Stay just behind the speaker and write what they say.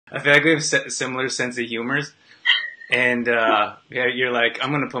I feel like we have similar sense of humors. And yeah, you're like,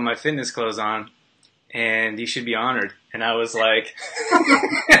 I'm going to put my fitness clothes on and you should be honored. And I was like,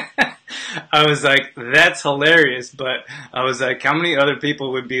 that's hilarious. But I was like, how many other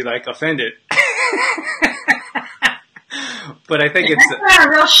people would be like offended? But I think That's not a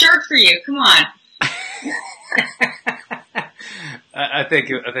real shirt for you. Come on. I think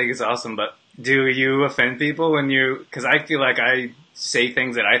it's awesome. But do you offend people when you? Because I feel like I say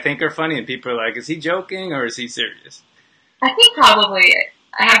things that I think are funny, and people are like, "Is he joking or is he serious?" I think probably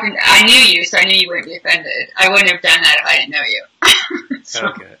I knew you, so I knew you wouldn't be offended. I wouldn't have done that if I didn't know you. So.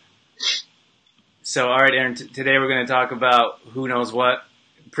 Okay. So, all right, Erin. Today we're going to talk about who knows what.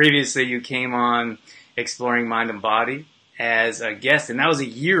 Previously, you came on Exploring Mind and Body as a guest, and that was a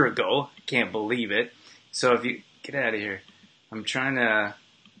year ago. I can't believe it. So, if you get out of here, I'm trying to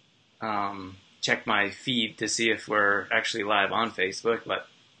check my feed to see if we're actually live on Facebook. But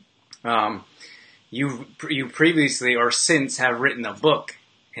you previously or since have written a book,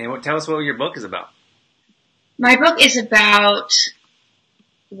 and tell us what your book is about. My book is about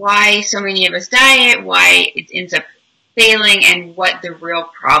why so many of us diet, why it ends up failing, and what the real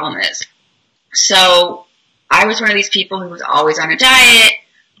problem is. So I was one of these people who was always on a diet,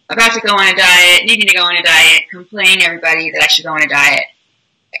 about to go on a diet, needing to go on a diet, complaining to everybody that I should go on a diet.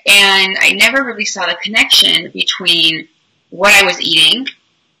 And I never really saw the connection between what I was eating,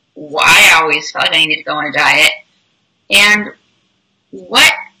 why I always felt like I needed to go on a diet, and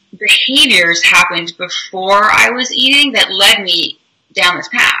what behaviors happened before I was eating that led me down this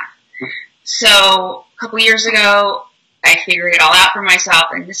path. So a couple years ago, I figured it all out for myself,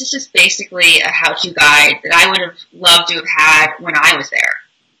 and this is just basically a how-to guide that I would have loved to have had when I was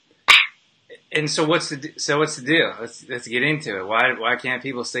there. And so what's the deal? Let's get into it. Why can't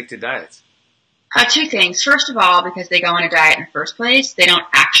people stick to diets? Two things. First of all, because they go on a diet in the first place, they don't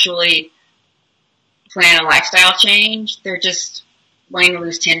actually plan a lifestyle change. They're just wanting to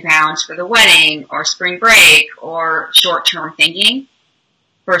lose 10 pounds for the wedding or spring break or short-term thinking.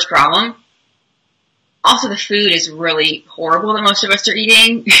 First problem. Also, the food is really horrible that most of us are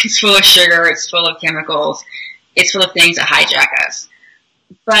eating. It's full of sugar. It's full of chemicals. It's full of things that hijack us.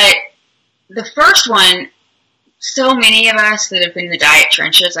 But the first one, so many of us that have been in the diet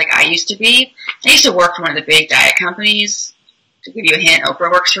trenches like I used to be, I used to work for one of the big diet companies. To give you a hint,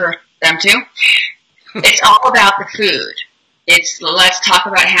 Oprah works for them too. It's all about the food. It's let's talk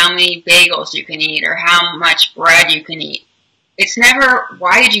about how many bagels you can eat or how much bread you can eat. It's never,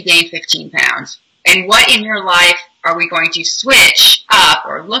 why did you gain 15 pounds? And what in your life are we going to switch up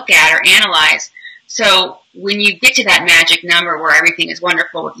or look at or analyze? So when you get to that magic number where everything is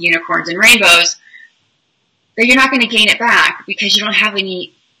wonderful with unicorns and rainbows, then you're not going to gain it back because you don't have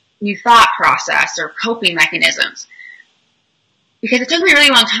any new thought process or coping mechanisms. Because it took me a really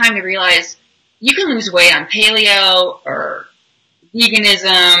long time to realize you can lose weight on paleo or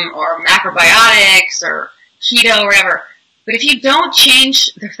veganism or macrobiotics or keto or whatever. But if you don't change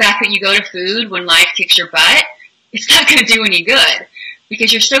the fact that you go to food when life kicks your butt, it's not going to do any good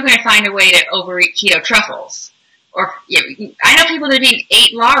because you're still going to find a way to overeat keto truffles. Or I know people that have eaten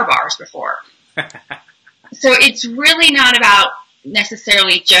 8 Lar bars before. So it's really not about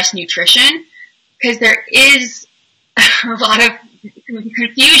necessarily just nutrition because there is a lot of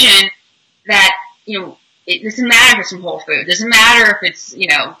confusion that, it doesn't matter if it's from whole food. It doesn't matter if it's,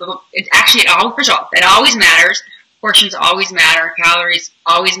 it's actually, first of all, that always matters. Portions always matter. Calories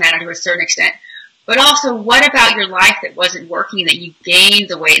always matter to a certain extent. But also, what about your life that wasn't working, that you gained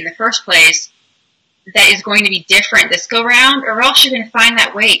the weight in the first place, that is going to be different this go round, or else you're going to find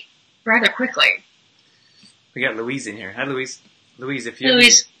that weight rather quickly? We got Louise in here. Hi, Louise. Louise, if you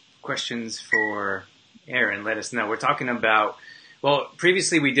have questions for Erin, let us know. We're talking about, well,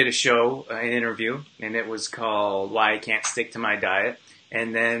 previously we did a show, an interview, and it was called Why I Can't Stick to My Diet.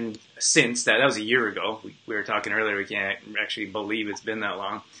 And then since that was a year ago. We were talking earlier, we can't actually believe it's been that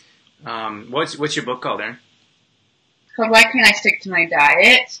long. What's your book called, Erin? Called Why Can't I Stick to My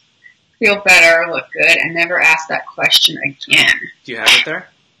Diet? Feel better, look good, and never ask that question again. Do you have it there?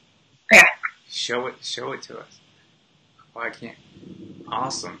 Yeah. Show it to us. Why can't?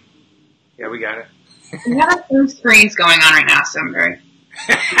 Awesome. Yeah, we got it. We have a few screens going on right now, so I'm very...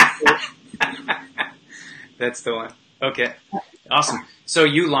 That's the one. Okay. Awesome. So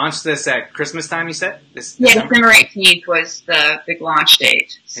you launched this at Christmas time, you said? Yeah, December 18th was the big launch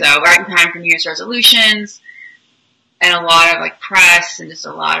date. So right in time for New Year's resolutions and a lot of press and just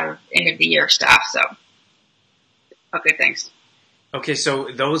a lot of end of the year stuff. So, good things. Okay, so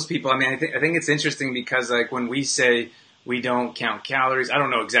those people, I think it's interesting because when we say we don't count calories, I don't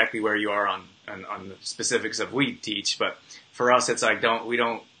know exactly where you are on the specifics of we teach, but for us, it's like, we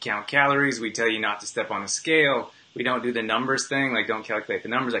don't count calories. We tell you not to step on a scale. We don't do the numbers thing, like don't calculate the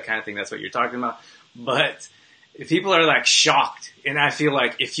numbers. I kind of think that's what you're talking about. But if people are like shocked, and I feel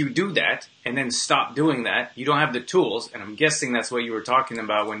like if you do that and then stop doing that, you don't have the tools. And I'm guessing that's what you were talking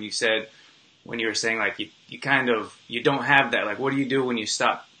about when you were saying like you don't have that. Like, what do you do when you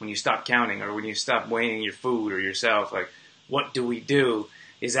stop counting, or when you stop weighing your food or yourself? Like, what do we do?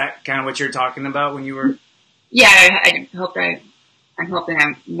 Is that kind of what you're talking about when you were? Yeah, I'm hoping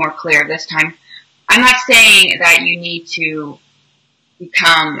I'm more clear this time. I'm not saying that you need to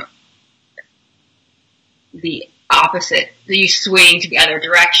become the opposite, that you swing to the other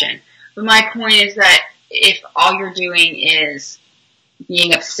direction. But my point is that if all you're doing is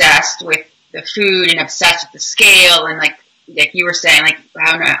being obsessed with the food and obsessed with the scale, and like you were saying, like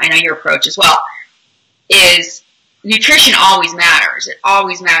I know your approach as well, is nutrition always matters. It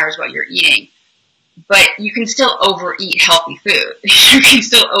always matters what you're eating. But you can still overeat healthy food. You can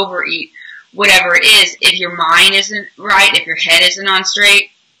still overeat whatever it is. If your mind isn't right, if your head isn't on straight,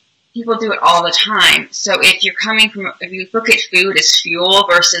 people do it all the time. So if you look at food as fuel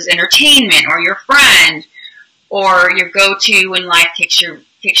versus entertainment, or your friend, or your go-to when life kicks your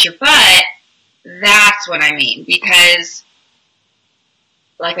butt, that's what I mean. Because,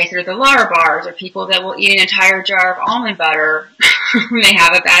 like I said, the Lara bars are people that will eat an entire jar of almond butter when they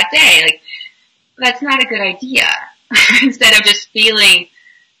have a bad day. Like, that's not a good idea. Instead of just feeling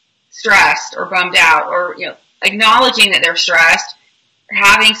stressed or bummed out, or acknowledging that they're stressed,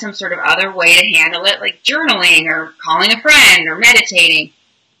 having some sort of other way to handle it, like journaling or calling a friend or meditating,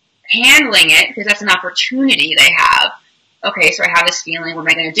 handling it, because that's an opportunity they have. Okay, so I have this feeling, what am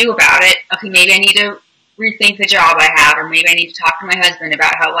I going to do about it? Okay, maybe I need to rethink the job I have, or maybe I need to talk to my husband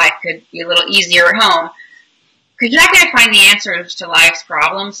about how life could be a little easier at home. Because you're not going to find the answers to life's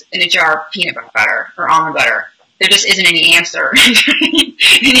problems in a jar of peanut butter or almond butter. There just isn't any answer,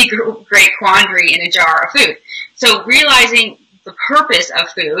 any great quandary in a jar of food. So realizing the purpose of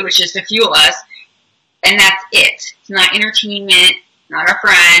food, which is to fuel us, and that's it. It's not entertainment, not our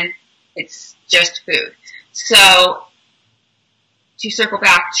friend, it's just food. So to circle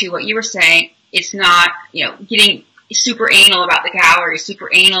back to what you were saying, it's not, getting super anal about the calories, super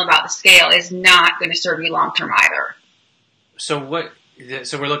anal about the scale is not going to serve you long term either. So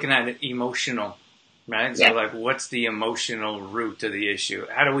we're looking at it emotional, right? Yeah. So like, what's the emotional root to the issue?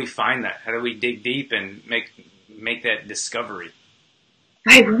 How do we find that? How do we dig deep and make that discovery?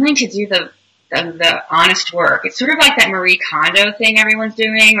 By willing to do the honest work. It's sort of like that Marie Kondo thing everyone's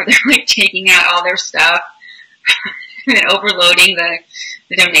doing, where they're like taking out all their stuff and overloading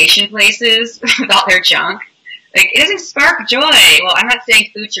the donation places with all their junk. Like, it doesn't spark joy. Well, I'm not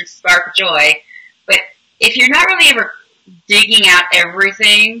saying food should spark joy, but if you're not really ever digging out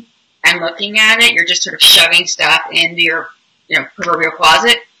everything and looking at it, you're just sort of shoving stuff into your proverbial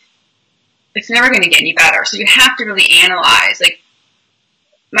closet, it's never going to get any better. So you have to really analyze. Like,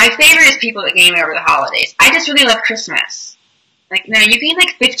 my favorite is people that gain weight over the holidays. I just really love Christmas. Like, no, you gained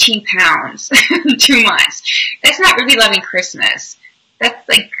like 15 pounds in 2 months. That's not really loving Christmas. That's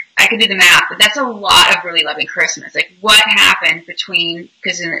like, I could do the math, but that's a lot of really loving Christmas. Like, what happened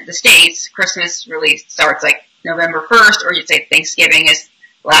because in the States, Christmas really starts like November 1st, or you'd say Thanksgiving is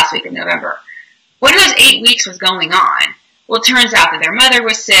last week of November. What in those 8 weeks was going on? Well, it turns out that their mother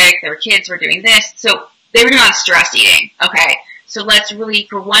was sick, their kids were doing this, so they were doing a lot of stress eating. Okay, so let's really,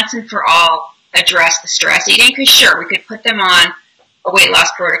 for once and for all, address the stress eating, because sure, we could put them on a weight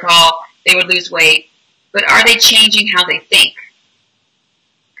loss protocol, they would lose weight, but are they changing how they think?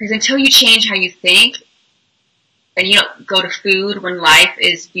 Because until you change how you think, and you don't go to food when life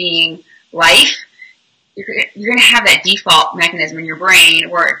is being life, you're going to have that default mechanism in your brain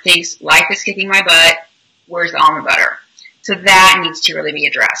where it thinks life is kicking my butt, where's the almond butter? So that needs to really be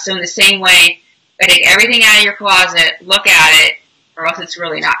addressed. So in the same way, take everything out of your closet, look at it, or else it's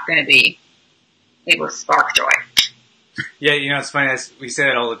really not going to be able to spark joy. Yeah, it's funny. We say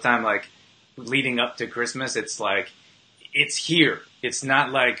it all the time, like, leading up to Christmas, it's like, it's here. It's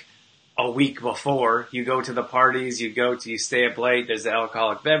not like a week before. You go to the parties, you stay up late, there's the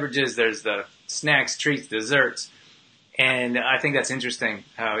alcoholic beverages, there's the snacks, treats, desserts. And I think that's interesting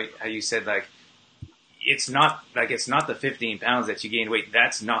how you said, like, it's not the 15 pounds that you gained weight.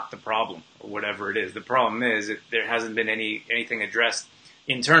 That's not the problem, or whatever it is. The problem is there hasn't been anything addressed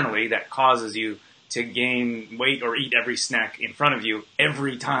internally that causes you to gain weight or eat every snack in front of you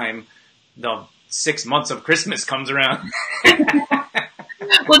every time the 6 months of Christmas comes around.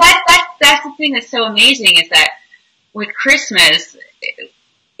 Well, that's the thing that's so amazing, is that with Christmas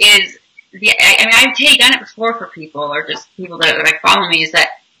is I've done it before for people, or just people that follow me, is that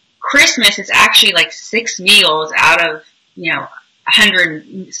Christmas is actually like 6 meals out of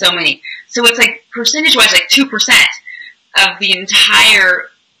 100 so many. So it's like percentage-wise, like 2% of the entire,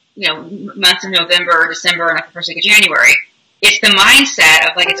 months of November, December, and like the first week of January. It's the mindset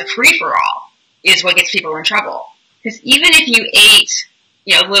of like it's a free-for-all is what gets people in trouble. Because even if you ate,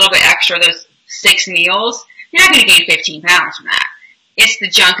 a little bit extra, those 6 meals, you're not going to gain 15 pounds from that. It's the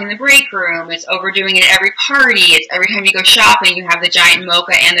junk in the break room. It's overdoing it at every party. It's every time you go shopping, you have the giant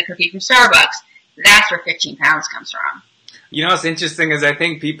mocha and the cookie from Starbucks. That's where 15 pounds comes from. What's interesting is I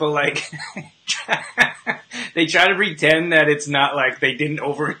think people they try to pretend that it's not like they didn't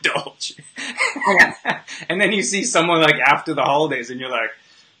overindulge. And then you see someone like after the holidays and you're like,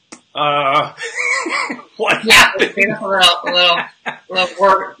 what happened? Yeah, a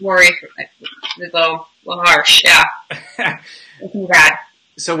little worry, a little harsh, yeah. It's bad.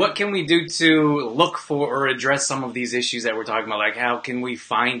 So what can we do to look for or address some of these issues that we're talking about? Like how can we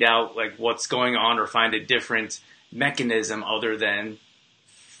find out like what's going on or find a different mechanism other than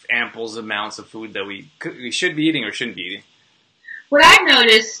ample amounts of food that we should be eating or shouldn't be eating? What I've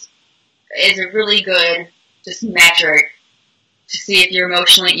noticed is a really good just metric to see if you're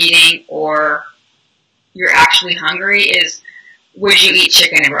emotionally eating or you're actually hungry is, would you eat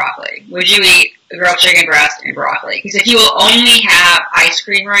chicken and broccoli? Would you eat a grilled chicken breast and broccoli? Because if you will only have ice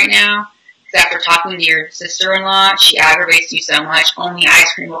cream right now, because after talking to your sister-in-law, she aggravates you so much, only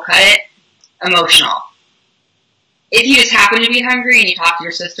ice cream will cut it, emotional. If you just happen to be hungry and you talk to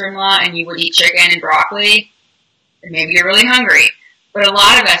your sister-in-law and you would eat chicken and broccoli, then maybe you're really hungry. But a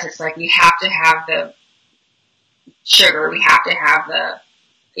lot of us, it's like we have to have the sugar, we have to have the,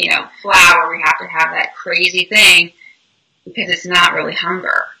 flour, we have to have that crazy thing because it's not really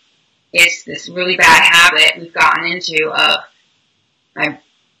hunger. It's this really bad habit we've gotten into of,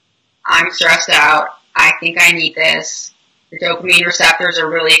 I'm stressed out, I think I need this, the dopamine receptors are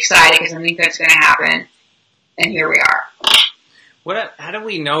really excited because something good's going to happen. And here we are. How do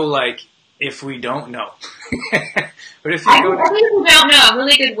we know, like, if we don't know? But if I think we don't know. A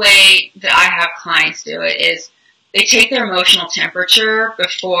really good way that I have clients do it is they take their emotional temperature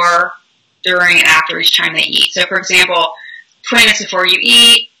before, during, and after each time they eat. So, for example, 20 minutes before you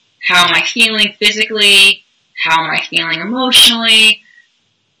eat, how am I feeling physically? How am I feeling emotionally?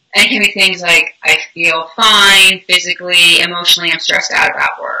 And it can be things like, I feel fine physically, emotionally, I'm stressed out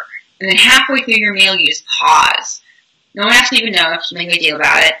about work. And then halfway through your meal, you just pause. No one has to even know if you make a big deal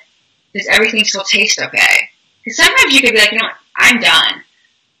about it. Does everything still taste okay? Because sometimes you could be like, what, I'm done.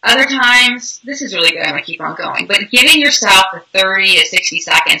 Other times, this is really good, I'm going to keep on going. But giving yourself the 30 to 60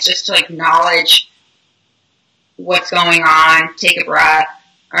 seconds just to acknowledge what's going on, take a breath.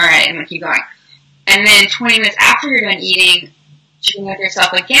 All right, I'm going to keep going. And then 20 minutes after you're done eating, checking with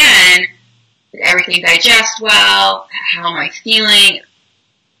yourself again. Did everything digest well? How am I feeling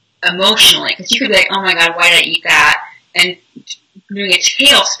emotionally? Because you could be like, oh my God, why did I eat that? And doing a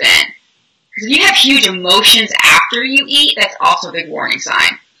tailspin. Because if you have huge emotions after you eat, that's also a big warning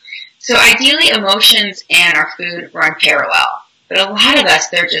sign. So ideally, emotions and our food run parallel. But a lot of us,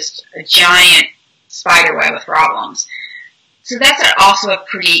 they're just a giant spider web of problems. So that's also a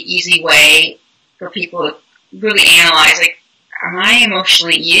pretty easy way for people to really analyze, like, am I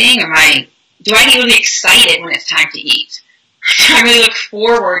emotionally eating? Do I get really excited when it's time to eat? Do I really look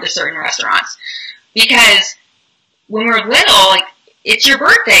forward to certain restaurants? Because when we're little, like, it's your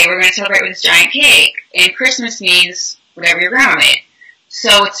birthday, we're going to celebrate with this giant cake. And Christmas means whatever your grandma made.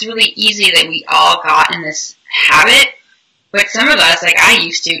 So it's really easy that we all got in this habit. But some of us, like I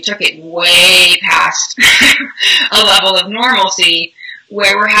used to, took it way past a level of normalcy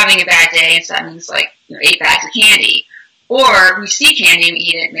where we're having a bad day and that means like 8 bags of candy. Or we see candy and we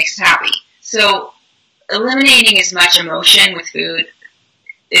eat it, it makes us happy. So eliminating as much emotion with food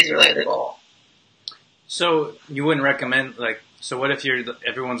is really the goal. So you wouldn't recommend, like, so what if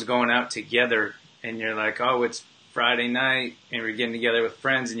everyone's going out together and you're like, oh, it's Friday night and we're getting together with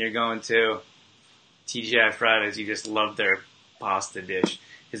friends and you're going to TGI Fridays, you just love their pasta dish.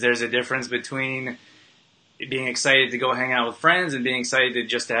 Is there a difference between being excited to go hang out with friends and being excited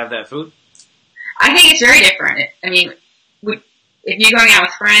to have that food? I think it's very different. I mean, if you're going out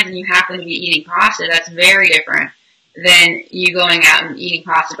with friends and you happen to be eating pasta, that's very different than you going out and eating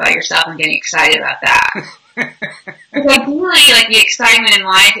pasta by yourself and getting excited about that. Because ideally, like, the excitement in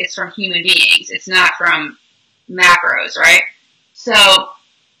life is from human beings. It's not from macros, right? So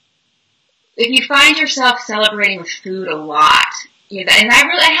if you find yourself celebrating with food a lot, and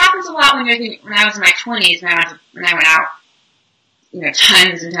that happens a lot when I was in my 20s, when I went out,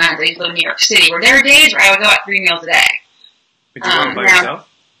 tons and tons. I used to live in New York City, where there were days where I would go out 3 meals a day. Would you go by yourself?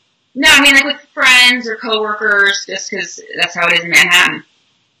 No, I mean, like with friends or coworkers, just because that's how it is in Manhattan.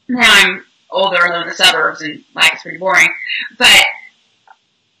 Now I'm older and live in the suburbs, and life is pretty boring. But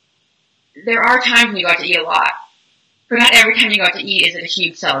there are times when you go out to eat a lot. But not every time you go out to eat is it a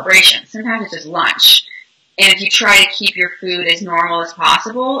huge celebration. Sometimes it's just lunch. And if you try to keep your food as normal as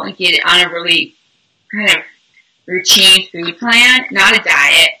possible and get it on a really kind of routine food plan, not a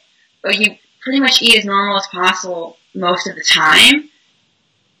diet, but you pretty much eat as normal as possible most of the time,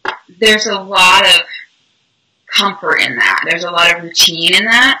 there's a lot of comfort in that. There's a lot of routine in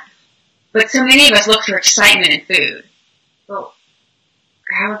that. But so many of us look for excitement in food. Well,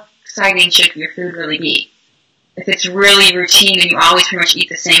 how exciting should your food really be? If it's really routine and you always pretty much eat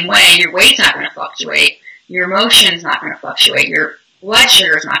the same way, your weight's not going to fluctuate, your emotion's not going to fluctuate, your blood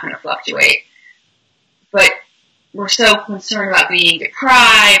sugar's not going to fluctuate. But we're so concerned about being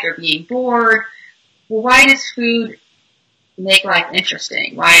deprived or being bored. Well, why does food make life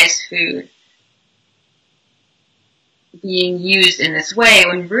interesting? Why is food being used in this way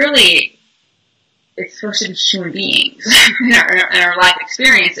when really it's supposed to be human beings in our life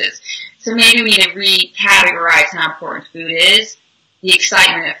experiences? So maybe we need to recategorize how important food is, the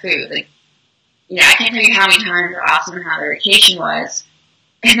excitement of food. Like, I can't tell you how many times how awesome and how their vacation was,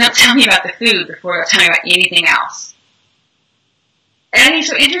 and they'll tell me about the food before they'll tell me about anything else. And I think it's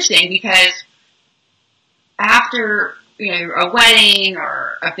so interesting because after, a wedding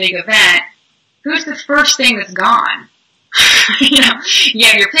or a big event, food's the first thing that's gone. You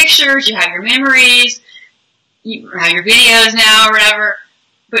have your pictures, you have your memories, you have your videos now or whatever.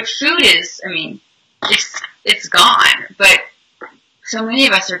 But food is, it's gone. But so many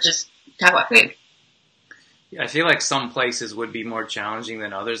of us are just talking about food. Yeah, I feel like some places would be more challenging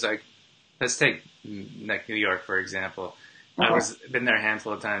than others. Like, let's take like New York, for example. I've been there a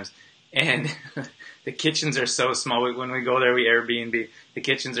handful of times. And the kitchens are so small. When we go there, we Airbnb. The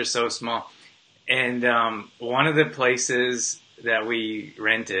kitchens are so small. And one of the places that we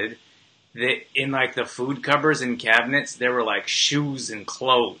rented, in like the food cupboards and cabinets, there were like shoes and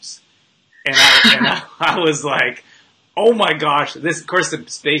clothes. And I was like, oh my gosh. Of course, the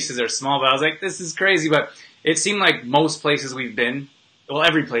spaces are small, but I was like, this is crazy. But it seemed like most places we've been, well,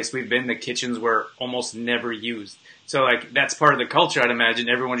 every place we've been, the kitchens were almost never used. So, like, that's part of the culture, I'd imagine.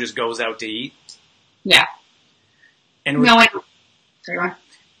 Everyone just goes out to eat. Yeah. And sorry, go on.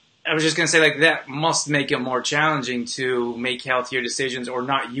 I was just going to say, like, that must make it more challenging to make healthier decisions or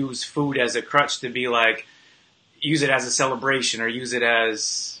not use food as a crutch to be like, use it as a celebration or use it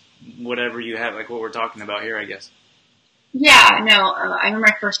as whatever you have, like what we're talking about here, I guess. Yeah, no, I remember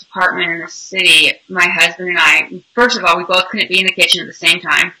my first apartment in the city, my husband and I, first of all, we both couldn't be in the kitchen at the same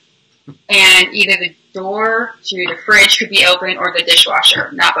time. And either the door to the fridge could be open or the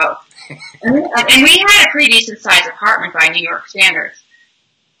dishwasher, not both. And we had a pretty decent sized apartment by New York standards.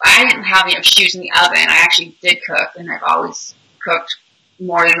 I didn't have shoes in the oven. I actually did cook, and I've always cooked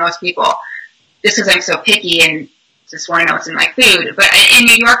more than most people, just because I'm so picky and just want to know what's in my food. But in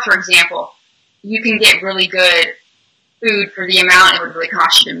New York, for example, you can get really good food for the amount it would really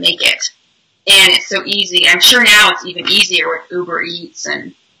cost you to make it. And it's so easy. I'm sure now it's even easier with Uber Eats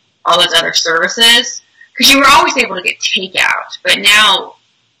and all those other services, because you were always able to get takeout. But now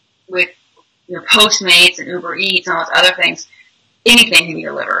with Postmates and Uber Eats and all those other things, anything can be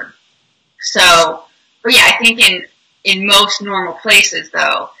delivered. So, but yeah, I think in most normal places,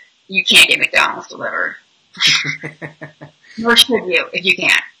 though, you can't get McDonald's delivered. Nor should you, if you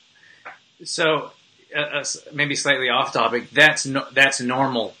can. So, maybe slightly off topic, that's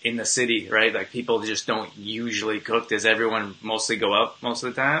normal in the city, right? Like, people just don't usually cook. Does everyone mostly go out most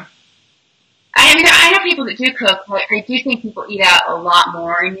of the time? I know people that do cook, but I do think people eat out a lot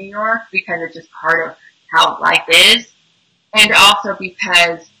more in New York because it's just part of how life is. And also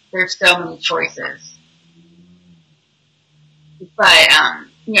because there's so many choices. But,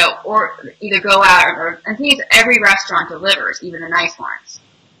 or either go out or I think every restaurant delivers, even the nice ones.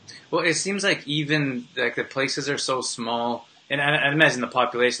 Well, it seems like even like the places are so small, and I imagine the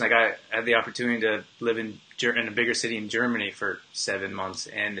population. Like I had the opportunity to live in a bigger city in Germany for 7 months,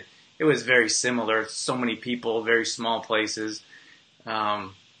 and it was very similar. So many people, very small places.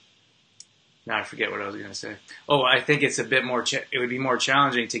 Now I forget what I was going to say. Oh, I think it's a bit more. It would be more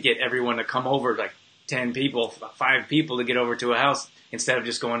challenging to get everyone to come over, like 10 people, 5 people, to get over to a house instead of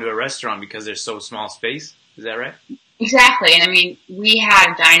just going to a restaurant because there's so small space. Is that right? Exactly. And we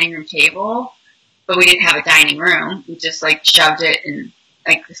had a dining room table, but we didn't have a dining room. We just shoved it in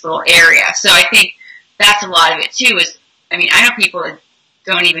this little area. So I think that's a lot of it too I know people that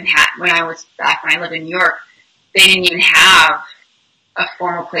don't even have, when I lived in New York, they didn't even have a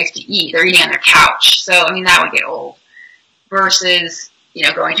formal place to eat. They're eating on their couch. So, that would get old versus,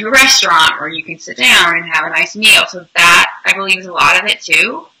 going to a restaurant where you can sit down and have a nice meal. So that, I believe, is a lot of it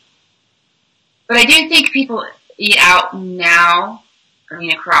too. But I do think people eat out now, I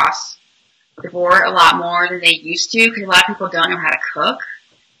mean, across the board a lot more than they used to, because a lot of people don't know how to cook.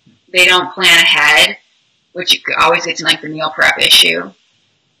 They don't plan ahead, which always gets in like the meal prep issue.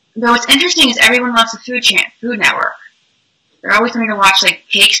 But what's interesting is everyone loves the Food Network. They're always going to watch like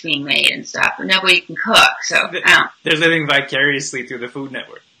cakes being made and stuff, but nobody can cook. So they're living vicariously through the Food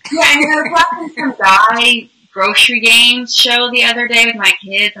Network. Yeah, I mean, I was watching some guy grocery games show the other day with my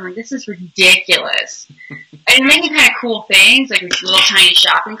kids. I'm like, this is ridiculous. And they're making kind of cool things, like these little tiny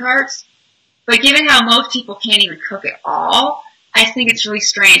shopping carts. But given how most people can't even cook at all, I think it's really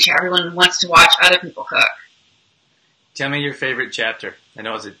strange how everyone wants to watch other people cook. Tell me your favorite chapter. I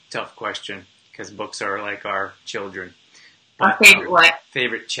know it's a tough question because books are like our children. Our favorite what?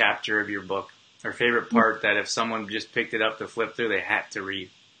 Favorite chapter of your book, or favorite part that if someone just picked it up to flip through, they had to read.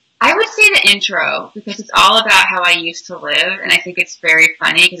 I would say the intro, because it's all about how I used to live, and I think it's very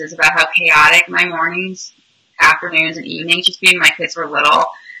funny because it's about how chaotic my mornings, afternoons, and evenings used to be when my kids were little.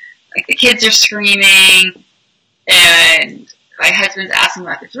 Like, the kids are screaming, and my husband's asking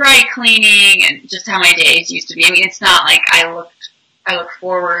about the dry cleaning, and just how my days used to be. I mean, it's not like I look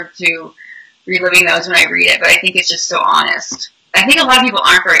forward to reliving those when I read it, but I think it's just so honest. I think a lot of people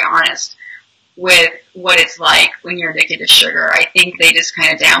aren't very honest with what it's like when you're addicted to sugar. I think they just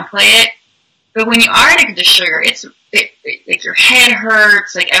kind of downplay it. But when you are addicted to sugar, like your head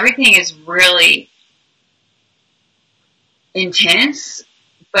hurts, like everything is really intense,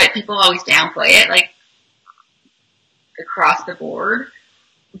 but people always downplay it, like across the board.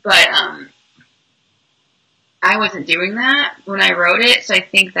 But I wasn't doing that when I wrote it, so I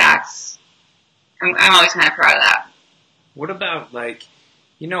think I'm always kind of proud of that. What about, like,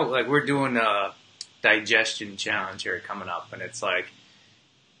 like we're doing a digestion challenge here coming up, and it's like...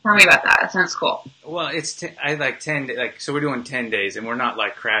 Tell me about that. That sounds cool. Well, I like 10, so we're doing 10 days, and we're not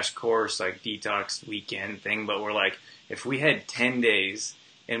like crash course, like detox weekend thing, but we're like, if we had 10 days,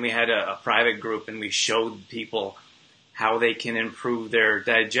 and we had a private group, and we showed people how they can improve their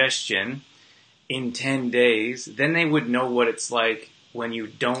digestion in 10 days, then they would know what it's like how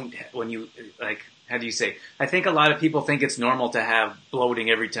do you say? I think a lot of people think it's normal to have bloating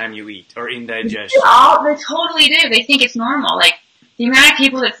every time you eat or indigestion. They totally do. They think it's normal. Like, the amount of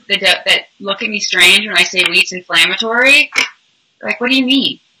people that look at me strange when I say wheat's inflammatory, like, what do you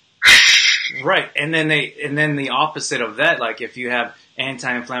mean? Right. And then the opposite of that, like if you have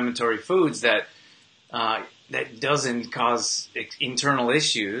anti-inflammatory foods that doesn't cause internal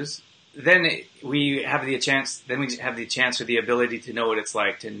issues, then we have the chance or the ability to know what it's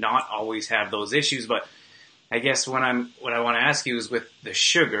like to not always have those issues. But I guess what I want to ask you is with the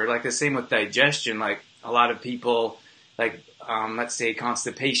sugar, like the same with digestion, like a lot of people, like, let's say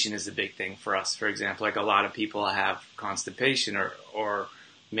constipation is a big thing for us, for example. Like a lot of people have constipation or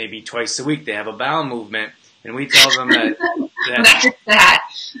maybe twice a week they have a bowel movement, and we tell them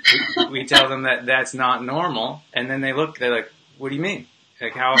we tell them that that's not normal, and then they're like, what do you mean?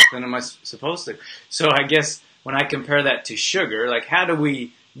 Like, how often am I supposed to? So I guess when I compare that to sugar, like, how do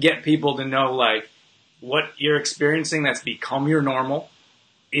we get people to know, like, what you're experiencing that's become your normal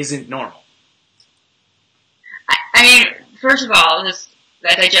isn't normal? I mean, first of all,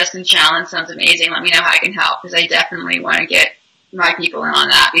 that digestion challenge sounds amazing. Let me know how I can help, because I definitely want to get my people in on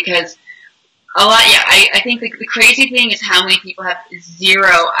that, because I think the crazy thing is how many people have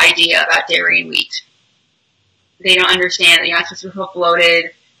zero idea about dairy and wheat. They don't understand that you're not supposed to feel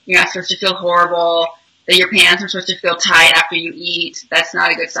bloated, you're not supposed to feel horrible, that your pants are supposed to feel tight after you eat. That's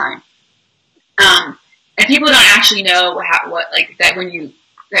not a good sign. And people don't actually know that when you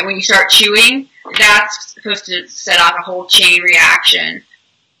start chewing, that's supposed to set off a whole chain reaction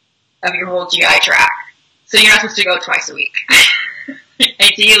of your whole GI tract. So you're not supposed to go twice a week.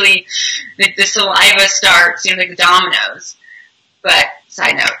 Ideally, the saliva starts, like the dominoes. But,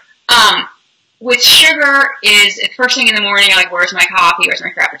 side note. With sugar is, first thing in the morning, you're like, where's my coffee, where's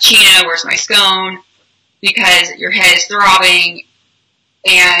my frappuccino, where's my scone? Because your head is throbbing,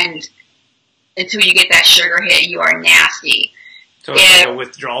 and until you get that sugar hit, you are nasty. So it's like a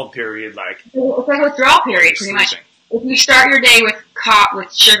withdrawal period, like... It's like a withdrawal period, pretty much. If you start your day with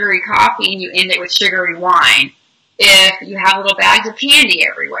sugary coffee and you end it with sugary wine, if you have little bags of candy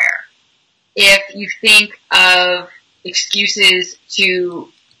everywhere, if you think of excuses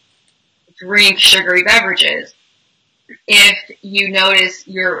to drink sugary beverages, if you notice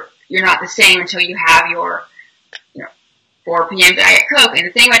you're not the same until you have your 4 p.m. Diet Coke. And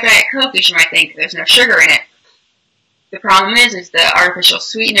the thing about Diet Coke is you might think there's no sugar in it. The problem is the artificial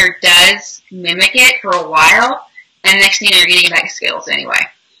sweetener does mimic it for a while, and the next thing you're eating a bag of Skittles anyway.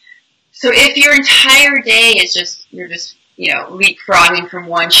 So if your entire day is you're just leapfrogging from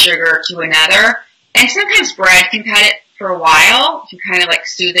one sugar to another. And sometimes bread can cut it for a while. You can kind of like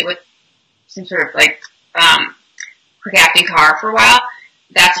soothe it with some sort of like quick acting carb for a while.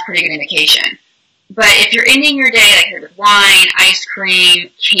 That's a pretty good indication. But if you're ending your day like with wine, ice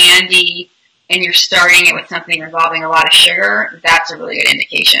cream, candy, and you're starting it with something involving a lot of sugar, that's a really good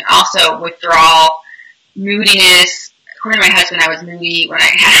indication. Also, withdrawal, moodiness. According to my husband, I was moody when I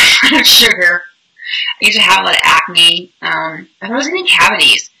had a lot of sugar. I used to have a lot of acne. I was getting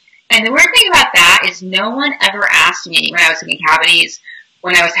cavities. And the weird thing about that is no one ever asked me when I was getting cavities,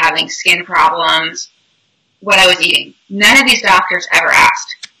 when I was having skin problems, what I was eating. None of these doctors ever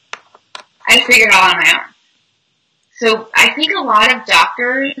asked. I figured it all on my own. So I think a lot of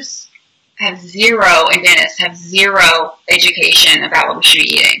doctors and dentists have zero education about what we should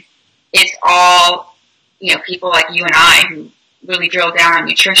be eating. It's all, people like you and I who really drill down on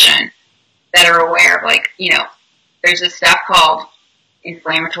nutrition that are aware of, like, there's this stuff called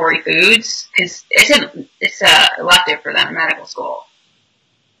inflammatory foods, because it's a elective for them in medical school.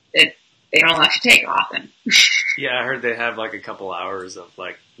 They don't like to take often. Yeah, I heard they have like a couple hours of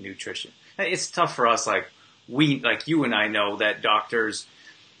like nutrition. It's tough for us, like you and I know that doctors,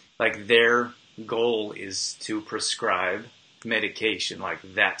 like their goal is to prescribe medication. Like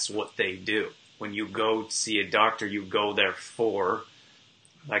that's what they do. When you go see a doctor, you go there for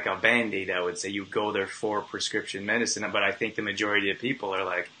like a Band-Aid, I would say. You go there for prescription medicine. But I think the majority of people are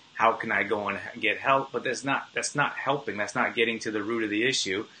like, how can I go and get help? But that's not helping. That's not getting to the root of the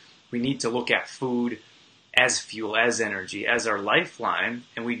issue. We need to look at food as fuel, as energy, as our lifeline,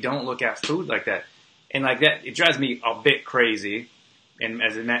 and we don't look at food like that. And like that, it drives me a bit crazy. And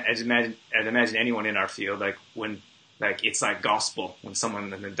as imagine anyone in our field, like when, like it's like gospel when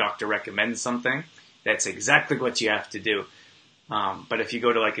the doctor recommends something, that's exactly what you have to do. But if you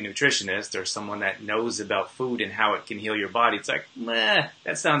go to like a nutritionist or someone that knows about food and how it can heal your body, it's like,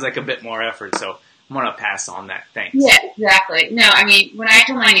 that sounds like a bit more effort. So I'm going to pass on that. Thanks. Yeah, exactly. No, I mean, when I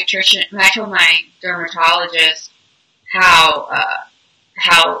told my dermatologist how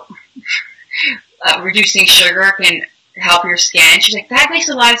reducing sugar can help your skin, she's like, that makes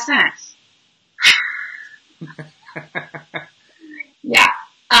a lot of sense. Yeah.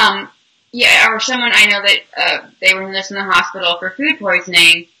 Or someone I know that they were in the hospital for food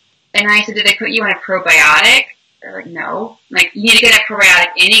poisoning, and I said, did they put you on a probiotic? They're like, no. I'm like, you need to get a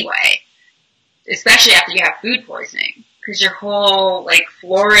probiotic anyway, especially after you have food poisoning, because your whole like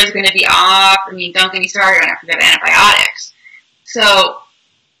flora is going to be off. I mean, don't get me started on antibiotics. So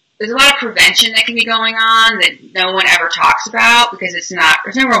there's a lot of prevention that can be going on that no one ever talks about because there's no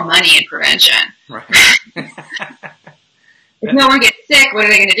real money in prevention. Right. If no one gets sick, what are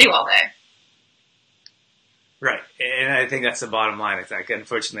they going to do all day? Right, and I think that's the bottom line. It's like,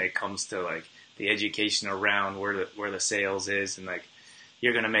 unfortunately, it comes to like the education around where the sales is, and like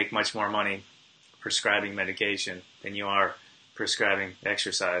you're going to make much more money prescribing medication than you are prescribing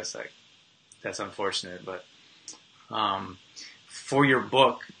exercise. Like that's unfortunate, but for your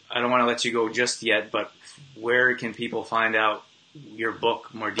book, I don't want to let you go just yet, but where can people find out your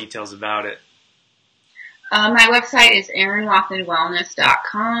book, more details about it? My website is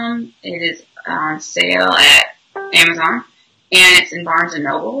erinwathenwellness.com. It is on sale at Amazon, and it's in Barnes &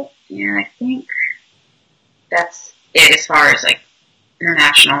 Noble, and I think that's it as far as like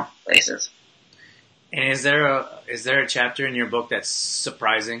international places. And is there a chapter in your book that's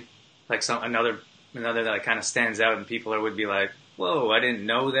surprising, like another that kind of stands out, and people would be like, "Whoa, I didn't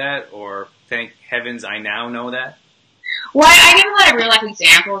know that," or "Thank heavens, I now know that"? Well, I give a lot of real life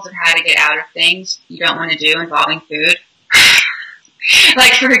examples of how to get out of things you don't want to do involving food.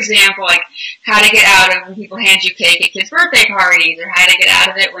 Like, for example, like how to get out of when people hand you cake at kids' birthday parties, or how to get out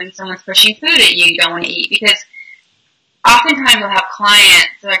of it when someone's pushing food at you don't want to eat. Because oftentimes I'll have clients,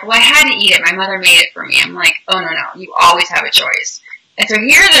 they're like, well, I had to eat it. My mother made it for me. I'm like, oh, no, you always have a choice. And so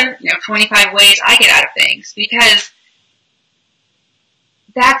here are the 25 ways I get out of things, because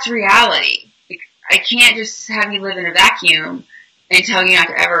that's reality. I can't just have you live in a vacuum and tell you not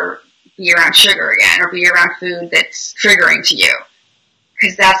to ever be around sugar again or be around food that's triggering to you,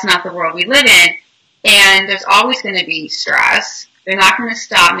 because that's not the world we live in. And there's always going to be stress. They're not going to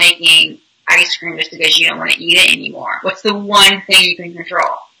stop making ice cream just because you don't want to eat it anymore. What's the one thing you can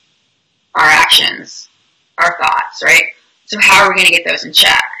control? Our actions, our thoughts, right? So how are we going to get those in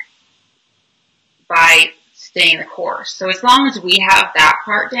check? By staying the course. So as long as we have that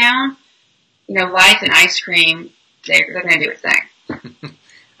part down, life and ice cream, they're going to do its thing.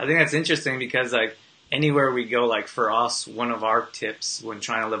 I think that's interesting because, like, anywhere we go, like, for us, one of our tips when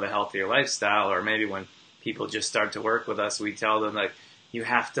trying to live a healthier lifestyle, or maybe when people just start to work with us, we tell them, like, you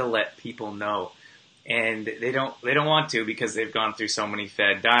have to let people know. and they don't want to because they've gone through so many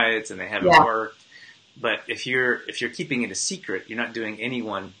fad diets and they haven't worked. But if you're keeping it a secret, you're not doing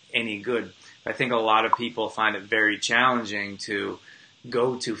anyone any good. I think a lot of people find it very challenging to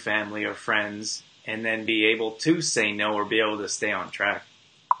go to family or friends and then be able to say no or be able to stay on track.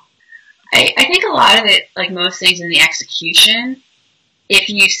 I think a lot of it, like most things in the execution, if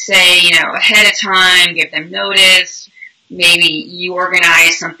you say, ahead of time, give them notice, maybe you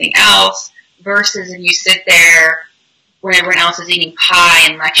organize something else, versus if you sit there when everyone else is eating pie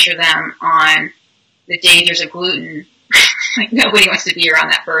and lecture them on the dangers of gluten, like nobody wants to be around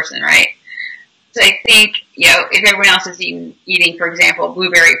that person, right? So I think, if everyone else is eating, for example,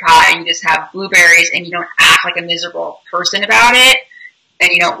 blueberry pie, and you just have blueberries and you don't act like a miserable person about it, and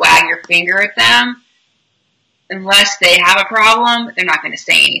you don't wag your finger at them, unless they have a problem, they're not going to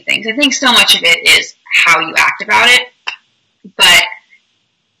say anything. So I think so much of it is how you act about it. But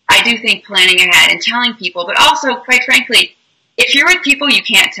I do think planning ahead and telling people, but also, quite frankly, if you're with people you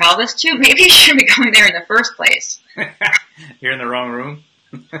can't tell this to, maybe you shouldn't be going there in the first place. You're in the wrong room?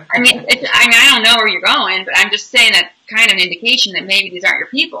 I don't know where you're going, but I'm just saying that's kind of an indication that maybe these aren't your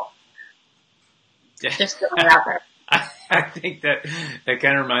people. Just throwing it out there. I think that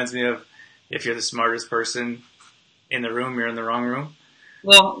kind of reminds me of, if you're the smartest person in the room, you're in the wrong room.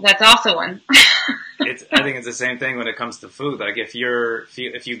 Well, that's also one. I think it's the same thing when it comes to food. Like if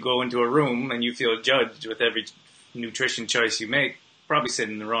you go into a room and you feel judged with every nutrition choice you make, probably sit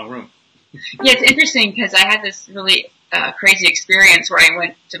in the wrong room. Yeah, it's interesting because I had this really crazy experience where I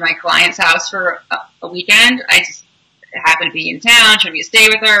went to my client's house for a weekend. I just happened to be in town, trying to stay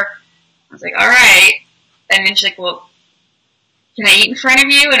with her. I was like, all right. And then she's like, well, can I eat in front of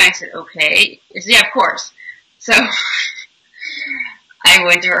you? And I said, okay. She said, yeah, of course. So I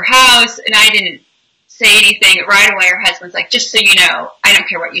went to her house, and I didn't say anything. But right away, her husband's like, just so you know, I don't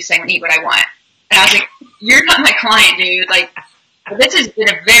care what you say. I'm going to eat what I want. And I was like, you're not my client, dude. Like, this has been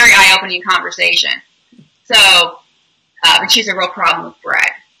a very eye-opening conversation. So, and she has a real problem with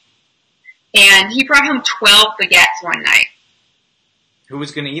bread. And he brought home 12 baguettes one night. Who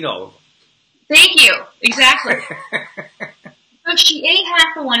was going to eat all of them? Thank you. Exactly. So she ate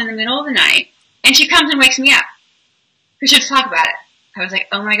half of one in the middle of the night, and she comes and wakes me up. We should talk about it. I was like,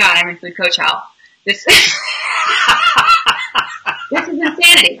 oh my God, I'm in food coach hell. This is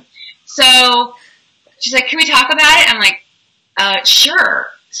insanity. So she's like, can we talk about it? I'm like, sure.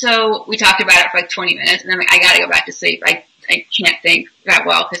 So we talked about it for like 20 minutes, and then I'm like, I got to go back to sleep. I can't think that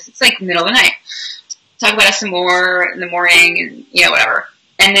well because it's like the middle of the night. Talk about it some more in the morning and, whatever.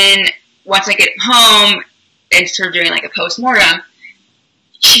 And then once I get home and started doing like a post-mortem,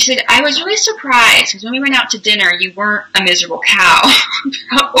 she said, I was really surprised because when we went out to dinner, you weren't a miserable cow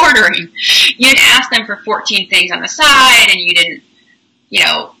about ordering. You didn't ask them for 14 things on the side, and you didn't,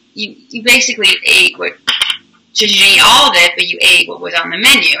 you basically ate what, so you didn't eat all of it, but you ate what was on the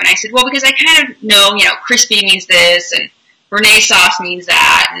menu. And I said, well, because I kind of know, crispy means this, and Béarnaise sauce means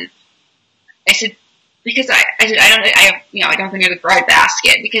that. And I said, because I don't think of the bread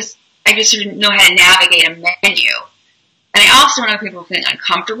basket, because I just didn't know how to navigate a menu. And I also don't know people feeling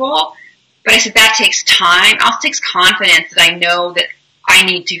uncomfortable, but I said that takes time. It also takes confidence that I know that I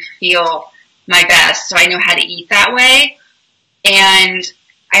need to feel my best, so I know how to eat that way. And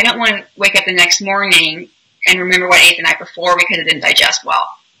I don't want to wake up the next morning and remember what I ate the night before because it didn't digest well.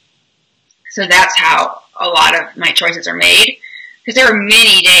 So that's how a lot of my choices are made. Because there are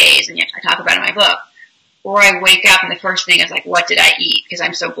many days, and I talk about it in my book, where I wake up and the first thing is like, what did I eat? Because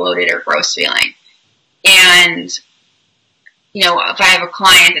I'm so bloated or gross feeling. And, if I have a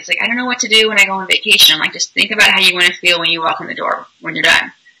client that's like, I don't know what to do when I go on vacation, I'm like, just think about how you want to feel when you walk in the door when you're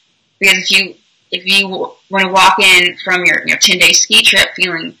done. Because if you want to walk in from your 10-day ski trip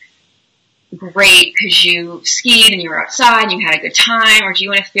feeling great because you skied and you were outside and you had a good time, or do you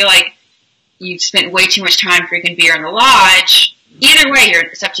want to feel like you spent way too much time drinking beer in the lodge? Either way,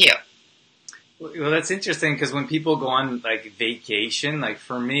 it's up to you. Well, that's interesting because when people go on like vacation, like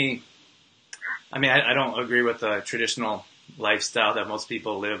for me, I mean, I don't agree with the traditional lifestyle that most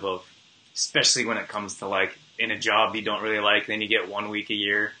people live of, especially when it comes to like in a job you don't really like, then you get 1 week a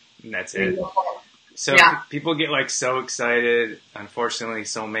year and that's it. So people get like so excited. Unfortunately,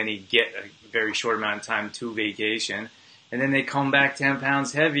 so many get a very short amount of time to vacation, and then they come back 10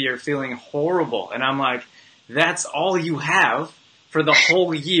 pounds heavier feeling horrible. And I'm like, that's all you have for the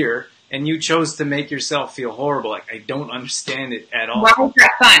whole year, and you chose to make yourself feel horrible. Like, I don't understand it at all. Well,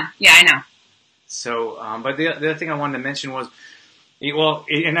 that's fun. Yeah, I know. So, but the other thing I wanted to mention was, well,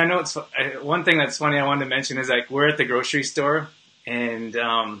 and I know it's one thing that's funny I wanted to mention is like we're at the grocery store, and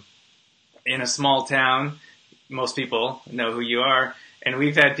in a small town, most people know who you are, and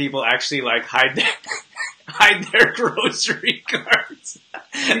we've had people actually like hide their grocery carts.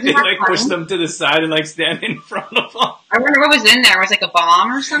 They like push them to the side and like stand in front of them. I wonder what was in there. Was it like a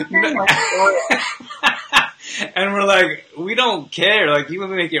bomb or something? And we're like, we don't care. Like, you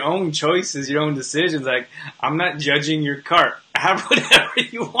make your own choices, your own decisions. Like, I'm not judging your cart. Have whatever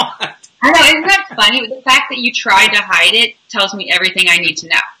you want. I know, isn't that funny? The fact that you tried to hide it tells me everything I need to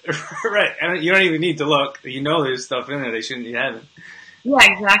know. Right. And you don't even need to look. You know there's stuff in there they shouldn't be having. Yeah,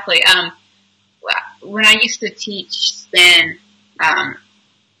 exactly. When I used to teach spin, I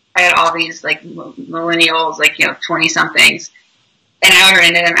had all these, like, millennials, like, 20-somethings, and I would run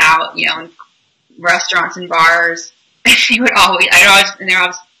into them out, in restaurants and bars. I'd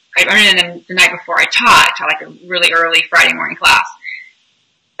run into them the night before I taught like a really early Friday morning class.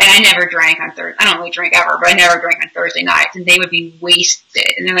 And I never drank on Thursday. I don't really drink ever, but I never drank on Thursday nights. And they would be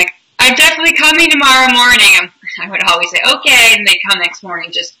wasted. And they're like, I'm definitely coming tomorrow morning. I would always say, okay. And they'd come next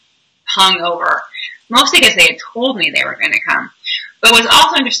morning just hungover. Mostly because they had told me they were going to come. But what's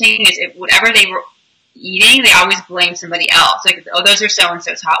also interesting is whatever they were eating, they always blamed somebody else. Like, oh, those are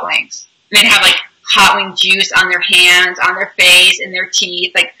so-and-so's hot wings. And they'd have, like, hot wing juice on their hands, on their face, in their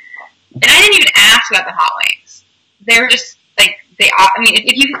teeth. Like, and I didn't even ask about the hot wings. They were just, like,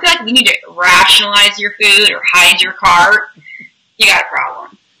 if you feel like you need to rationalize your food or hide your cart, you got a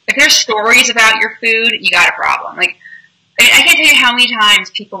problem. If there's stories about your food, you got a problem. Like, I can't tell you how many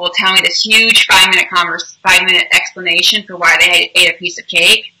times people will tell me this huge 5-minute explanation for why they ate a piece of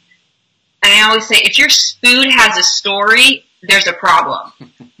cake. And I always say, if your food has a story, there's a problem.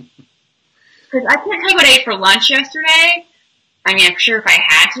 Because I can't tell you what I ate for lunch yesterday. I mean, I'm sure if I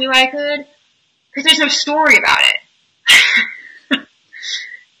had to, I could. Because there's no story about it.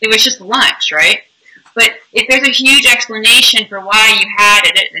 It was just lunch, right? But if there's a huge explanation for why you had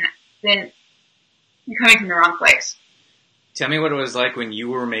it, then you're coming from the wrong place. Tell me what it was like when you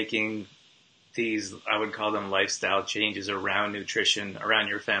were making these, I would call them lifestyle changes around nutrition, around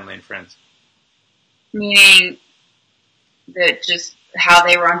your family and friends. Meaning that just how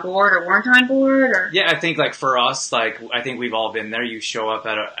they were on board or weren't on board? Or? Yeah, I think like for us, like I think we've all been there. You show up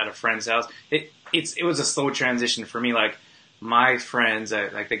at a friend's house. It was a slow transition for me. Like my friends,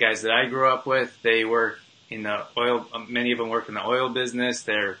 like the guys that I grew up with, they work in the oil. Many of them work in the oil business.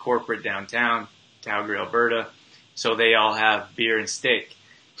 They're corporate downtown, Calgary, Alberta. So they all have beer and steak.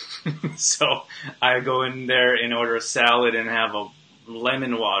 So I go in there and order a salad and have a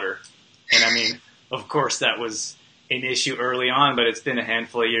lemon water. And I mean, of course that was an issue early on, but it's been a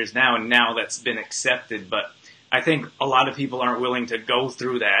handful of years now, and now that's been accepted. But I think a lot of people aren't willing to go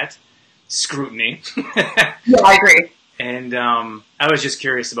through that scrutiny. Yeah, I agree. And I was just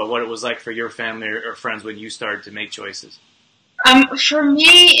curious about what it was like for your family or friends when you started to make choices. For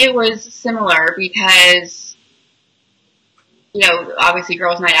me, it was similar because, obviously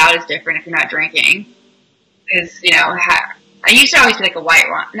girls' night out is different if you're not drinking. Because, I used to always be like a white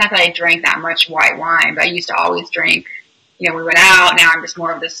wine. Not that I drank that much white wine, but I used to always drink. We went out. Now I'm just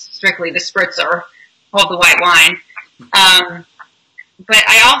more of strictly the spritzer, hold the white wine. But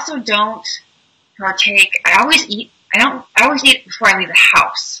I also don't partake. I always eat before I leave the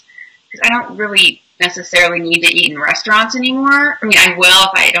house because I don't really necessarily need to eat in restaurants anymore. I mean, I will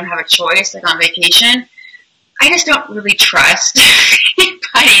if I don't have a choice, like on vacation. I just don't really trust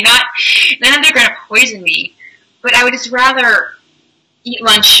anybody. Not that they're going to poison me. But I would just rather eat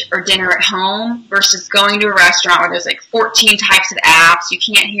lunch or dinner at home versus going to a restaurant where there's like 14 types of apps. You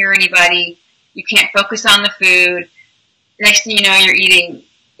can't hear anybody. You can't focus on the food. Next thing you know, you're eating,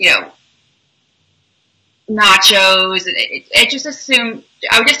 nachos. I would just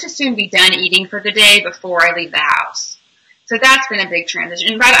assume be done eating for the day before I leave the house. So that's been a big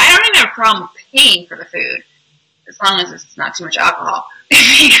transition. But I don't even have a problem paying for the food as long as it's not too much alcohol.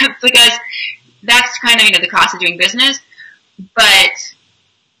 Because that's kind of, the cost of doing business. But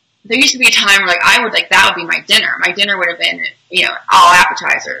there used to be a time where, that would be my dinner. My dinner would have been, all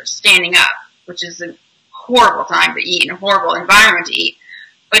appetizers, standing up, which is a horrible time to eat and a horrible environment to eat.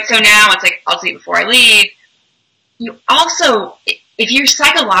 But so now it's like, I'll eat before I leave. You also, if you're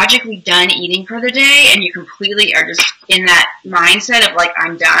psychologically done eating for the day and you completely are just in that mindset of,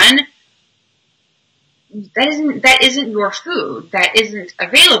 I'm done, that isn't your food. That isn't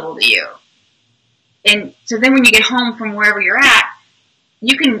available to you. And so then when you get home from wherever you're at,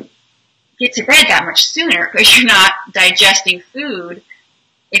 you can get to bed that much sooner because you're not digesting food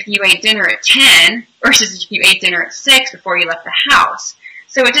if you ate dinner at 10 versus if you ate dinner at 6 before you left the house.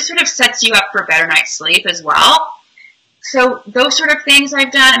 So it just sort of sets you up for a better night's sleep as well. So those sort of things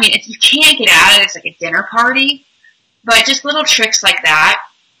I've done. I mean, if you can't get out of it, it's like a dinner party, but just little tricks like that.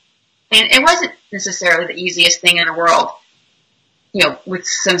 And it wasn't necessarily the easiest thing in the world. you know, with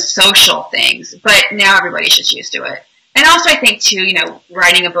some social things. But now everybody's just used to it. And also I think too, you know,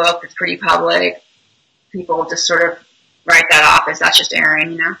 writing a book that's pretty public, people just sort of write that off as that's just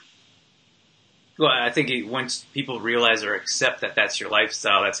Erin, you know? Well, I think once people realize or accept that that's your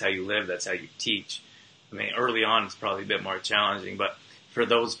lifestyle, that's how you live, that's how you teach. I mean, early on it's probably a bit more challenging, but for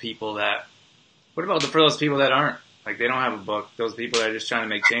those people that, what about for those people that aren't? Like, they don't have a book. Those people that are just trying to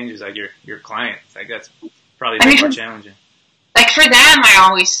make changes, like your clients. Like, that's probably a bit more challenging. Like, for them, I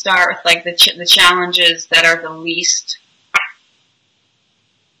always start with, like, the challenges that are the least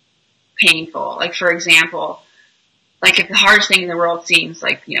painful. Like, for example, like, if the hardest thing in the world seems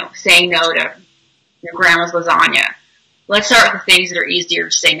like, you know, saying no to your grandma's lasagna, let's start with the things that are easier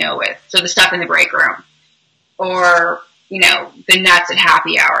to say no with. So the stuff in the break room. Or, you know, the nuts at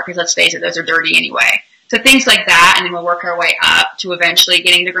happy hour, because let's face it, those are dirty anyway. So things like that, and then we'll work our way up to eventually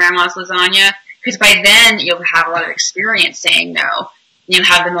getting to grandma's lasagna, because by then you'll have a lot of experience saying no. You'll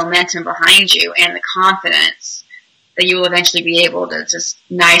have the momentum behind you and the confidence that you will eventually be able to just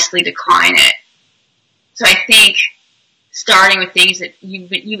nicely decline it. So I think starting with things that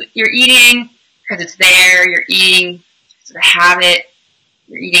you're eating because it's there, you're eating because of a habit,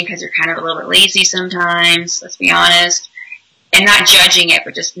 you're eating because you're kind of a little bit lazy sometimes, let's be honest, and not judging it,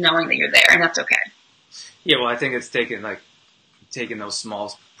 but just knowing that you're there, and that's okay. Yeah, well, I think it's taking those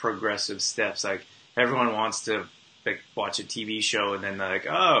small progressive steps. Like, everyone wants to watch a TV show and then they're like,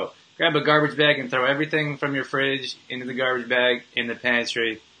 oh, grab a garbage bag and throw everything from your fridge into the garbage bag in the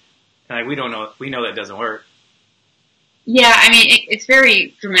pantry. And like, we know that doesn't work. Yeah, I mean, it's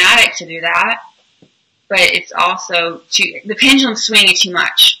very dramatic to do that, but it's also the pendulum's swinging too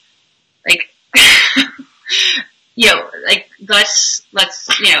much. Like, you know, like let's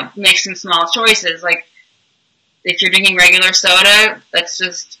you know, make some small choices. Like, if you're drinking regular soda, let's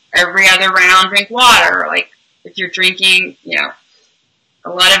just every other round drink water. Like, if you're drinking, you know,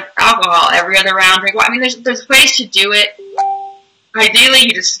 a lot of alcohol, every other round drink water. I mean, there's ways to do it. Ideally,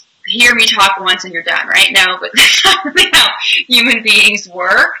 you just hear me talk once and you're done, right? No, but that's not really how human beings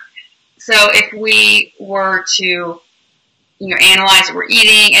work. So if we were to, you know, analyze what we're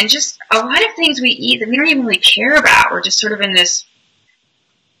eating, and just a lot of things we eat that we don't even really care about, we're just sort of in this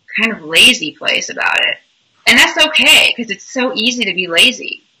kind of lazy place about it. And that's okay, because it's so easy to be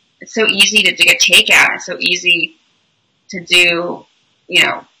lazy. It's so easy to get takeout. It's so easy to do, you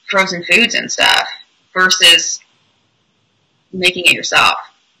know, frozen foods and stuff versus making it yourself.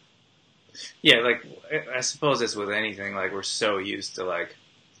 Yeah, like, I suppose it's with anything. Like, we're so used to, like,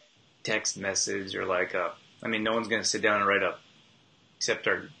 text message or, like, I mean, no one's going to sit down and write except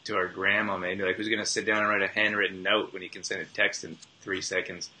to our grandma, maybe. Like, who's going to sit down and write a handwritten note when you can send a text in 3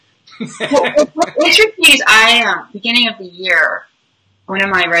 seconds? Well, what's interesting is beginning of the year, one of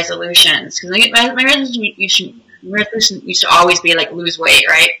my resolutions, because my resolution used to always be, like, lose weight,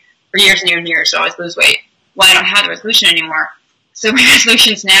 right? For years and years and years, so I always lose weight. Well, I don't have the resolution anymore. So my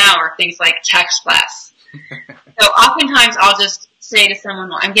resolutions now are things like text less. So oftentimes I'll just say to someone,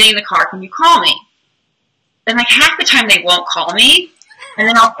 well, I'm getting in the car, can you call me? And like half the time they won't call me. And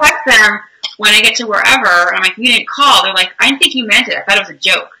then I'll text them when I get to wherever, and I'm like, you didn't call. They're like, I didn't think you meant it. I thought it was a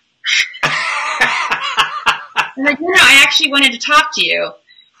joke. I'm like, no, I actually wanted to talk to you.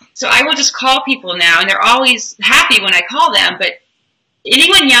 So I will just call people now, and they're always happy when I call them, but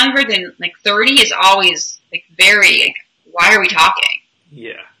anyone younger than like 30 is always like very, like, why are we talking?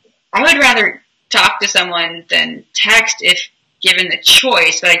 Yeah. I would rather talk to someone than text if given the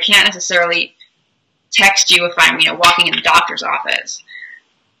choice, but I can't necessarily text you if I'm, you know, walking in the doctor's office.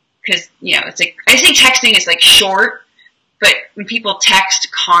 Because, you know, it's like, I think texting is like short, but when people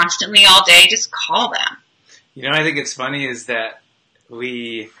text constantly all day, just call them. You know, I think it's funny is that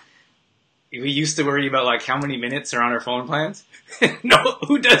we used to worry about like how many minutes are on our phone plans. No,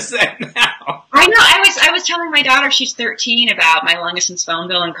 who does that now? I know. I was telling my daughter, she's 13, about my long distance phone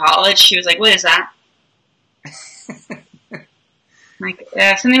bill in college. She was like, "What is that?" Like,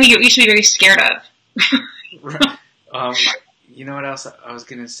 something we should be very scared of. Right. You know what else I was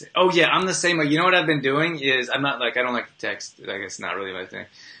gonna say? Oh yeah, I'm the same. Like, you know what I've been doing is I don't like to text. Like, it's not really my thing.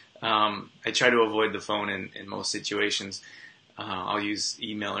 I try to avoid the phone in most situations. I'll use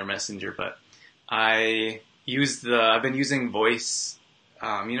email or messenger, but I've been using voice.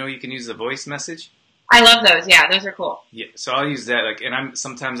 You know, you can use the voice message. I love those. Yeah, those are cool. Yeah, so I'll use that. Like, and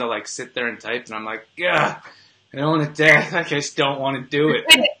sometimes I'll like sit there and type, and I'm like, yeah, I don't want to text. Like, I just don't want to do it.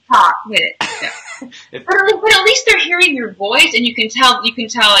 Hit it. Yeah. But at least they're hearing your voice, and you can tell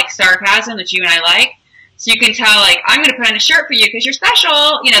like sarcasm that you and I like. So you can tell, like, I'm going to put on a shirt for you because you're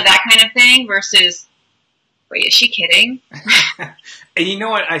special. You know, that kind of thing. Versus, wait, is she kidding? And you know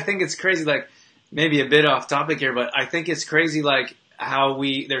what? I think it's crazy. Like, maybe a bit off topic here, but I think it's crazy. Like, how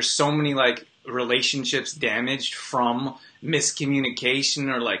there's so many like relationships damaged from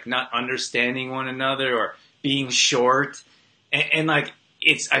miscommunication or like not understanding one another or being short. And like,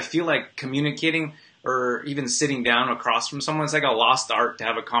 I feel like communicating or even sitting down across from someone is like a lost art to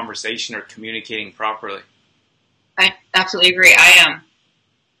have a conversation or communicating properly. I absolutely agree. I'm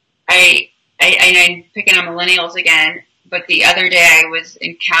picking on millennials again, but the other day I was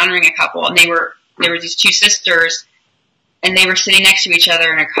encountering a couple, and there were these two sisters, and they were sitting next to each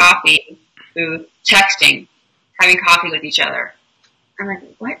other in a coffee booth, texting, having coffee with each other. I'm like,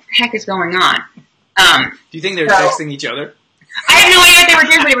 what the heck is going on? Do you think they're texting each other? I have no idea what they were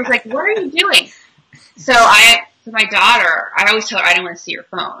doing, but it was like, what are you doing? So my daughter, I always tell her I don't want to see her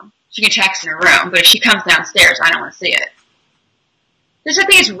phone. She can text in her room, but if she comes downstairs, I don't want to see it. Just I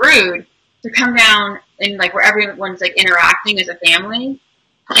think it's rude to come down and like where everyone's like interacting as a family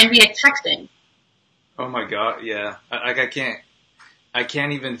and be like texting. Oh my God, yeah. I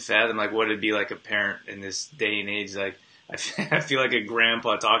can't even fathom like what it'd be like a parent in this day and age. Like I feel like a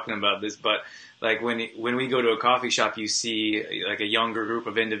grandpa talking about this, but like when we go to a coffee shop, you see like a younger group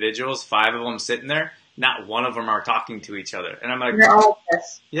of individuals, 5 of them sitting there. Not one of them are talking to each other. And I'm like,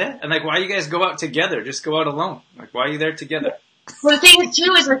 yeah. And like, why you guys go out together? Just go out alone. Like, why are you there together? Well, the thing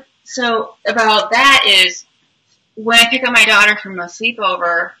too is like, so about that is when I pick up my daughter from a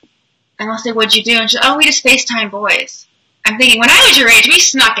sleepover and I'll say, what'd you do? And she's, oh, we just FaceTime boys. I'm thinking, when I was your age, we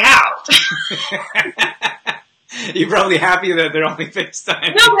snuck out. You're probably happy that they're only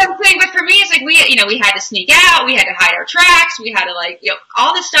FaceTime. No, but I'm saying, but for me, it's like we had to sneak out, we had to hide our tracks, we had to like,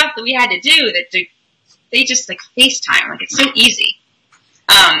 all the stuff that we had to do that they just like FaceTime, like it's so easy.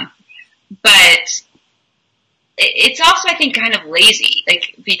 But it's also, I think, kind of lazy,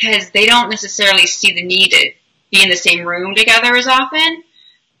 like because they don't necessarily see the need to be in the same room together as often,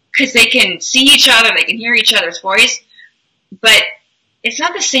 because they can see each other, they can hear each other's voice, but it's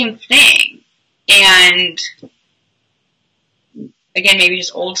not the same thing. And again, maybe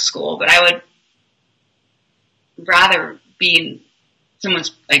just old school, but I would rather be in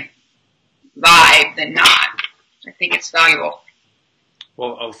someone's like vibe than not. I think it's valuable.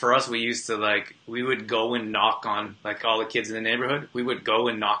 Well, for us, we used to we would go and knock on like all the kids in the neighborhood. We would go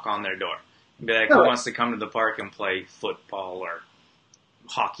and knock on their door and be like, who wants to come to the park and play football or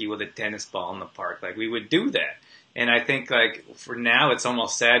hockey with a tennis ball in the park? Like we would do that. And I think like for now, it's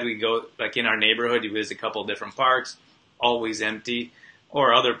almost sad. We go like in our neighborhood, you visit a couple of different parks, always empty,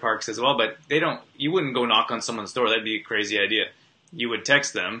 or other parks as well. But you wouldn't go knock on someone's door. That'd be a crazy idea. You would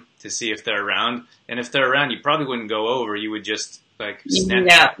text them to see if they're around. And if they're around, you probably wouldn't go over. You would just like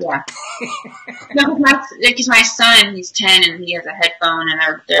snap. Yeah. No, because my son, he's 10 and he has a headphone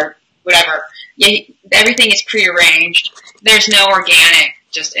and they're whatever. Yeah, everything is prearranged. There's no organic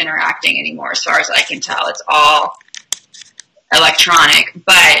just interacting anymore as far as I can tell. It's all electronic.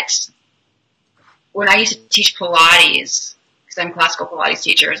 But when I used to teach Pilates, because I'm a classical Pilates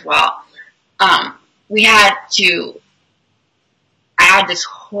teacher as well, we had to add this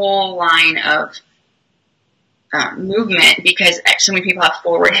whole line of movement because so many people have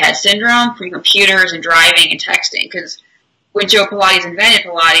forward head syndrome from computers and driving and texting. Because when Joe Pilates invented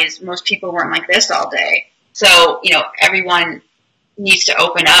Pilates, most people weren't like this all day. So, everyone needs to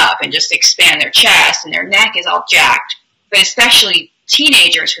open up and just expand their chest, and their neck is all jacked. But especially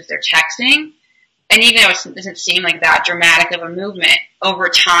teenagers, because they're texting, and even though it doesn't seem like that dramatic of a movement, over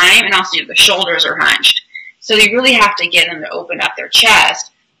time, and also the shoulders are hunched. So you really have to get them to open up their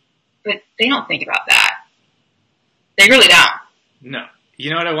chest, but they don't think about that. They really don't. No.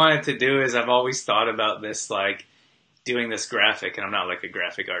 You know what I wanted to do is I've always thought about this, like, doing this graphic, and I'm not like a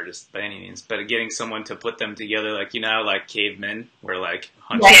graphic artist by any means, but getting someone to put them together, like, like cavemen were like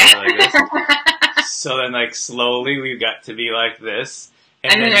hunched over like this. So then, like, slowly we got to be like this.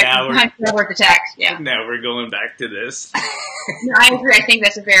 And then now we're the text. Yeah. Now we're going back to this. No, I agree. I think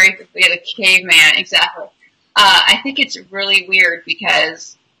that's a very the caveman, exactly. I think it's really weird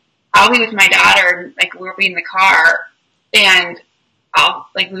because I'll be with my daughter, like we'll be in the car, and I'll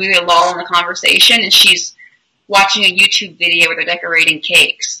like we a lull in the conversation, and she's watching a YouTube video where they're decorating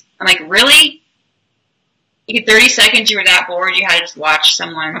cakes. I'm like, really? You get 30 seconds, you were that bored, you had to just watch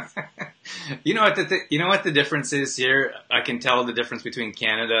someone. You know what the difference is here? I can tell the difference between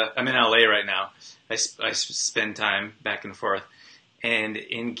Canada. I'm in LA right now. I spend time back and forth. And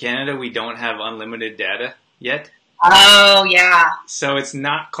in Canada, we don't have unlimited data yet. Oh, yeah. So it's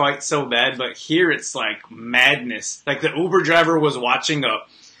not quite so bad, but here it's like madness. Like the Uber driver was watching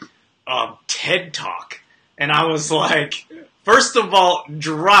a TED Talk. And I was like, first of all,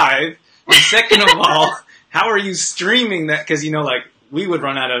 drive. And second of all, how are you streaming that? Because, we would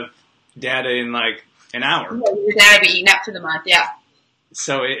run out of data in like an hour. Yeah, your data would be eaten up for the month, yeah.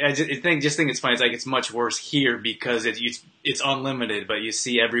 So I just think it's funny. It's like it's much worse here because it's unlimited, but you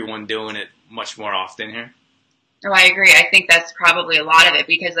see everyone doing it much more often here. Oh, I agree. I think that's probably a lot of it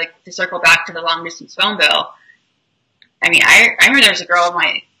because, like, to circle back to the long distance phone bill, I mean, I remember there was a girl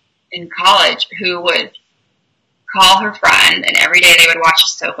in college who would call her friend, and every day they would watch a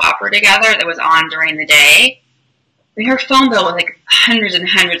soap opera together that was on during the day. And her phone bill was like hundreds and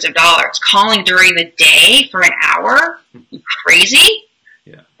hundreds of dollars. Calling during the day for an hour? Crazy?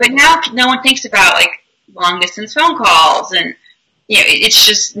 Yeah. But now no one thinks about, like, long distance phone calls, and, you know, it's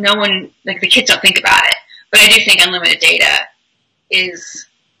just no one, like, the kids don't think about it. But I do think unlimited data is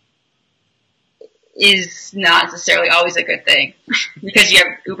not necessarily always a good thing because you have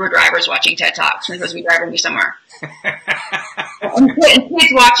Uber drivers watching TED Talks when they're supposed to be driving you somewhere. and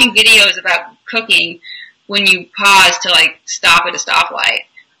kids watching videos about cooking when you pause to, like, stop at a stoplight.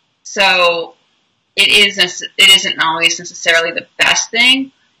 So it isn't always necessarily the best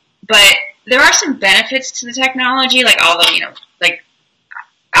thing, but there are some benefits to the technology, like all the, you know, like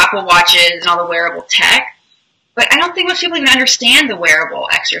Apple Watches and all the wearable tech. But I don't think most people even understand the wearable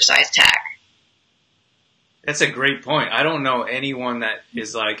exercise tech. That's a great point. I don't know anyone that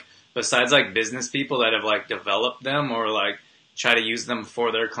is like, besides like business people that have like developed them or like try to use them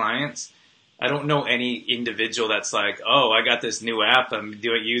for their clients. I don't know any individual that's like, oh, I got this new app I'm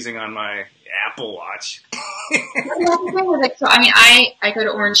using on my Apple Watch. So, I mean, I go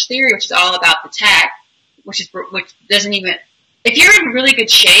to Orange Theory, which is all about the tech, which doesn't even, if you're in really good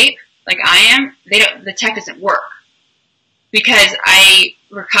shape, like I am, the tech doesn't work because I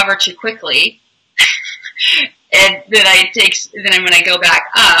recover too quickly, and then when I go back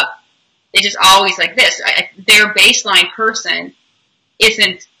up, it's just always like this. Their baseline person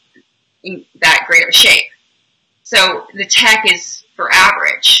isn't in that great of a shape, so the tech is for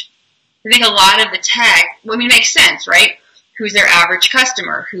average. I think a lot of the tech, well, I mean, it makes sense, right? Who's their average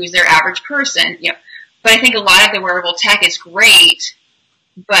customer? Who's their average person? You know, but I think a lot of the wearable tech is great,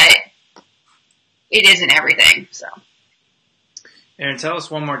 but it isn't everything. So, Erin, tell us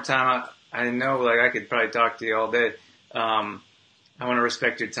one more time. I know, like, I could probably talk to you all day. I want to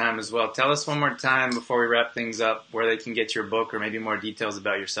respect your time as well. Tell us one more time before we wrap things up where they can get your book or maybe more details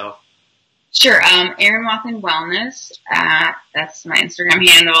about yourself. Sure. Erin Wathen Wellness. That's my Instagram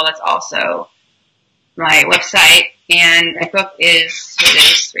handle. That's also my website. And my book is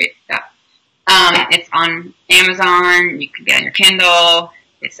it's on Amazon. You can get it on your Kindle.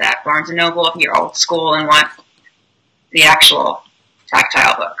 It's at Barnes & Noble if you're old school and want the actual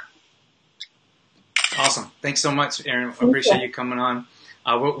tactile book. Awesome. Thanks so much, Erin. I appreciate you coming on.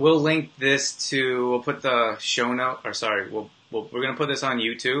 We'll link this to, we'll put the show note, or sorry, we're going to put this on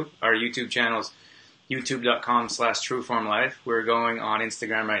YouTube. Our YouTube channel is youtube.com/trueformlife. We're going on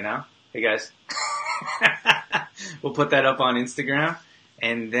Instagram right now. Hey, guys. We'll put that up on Instagram.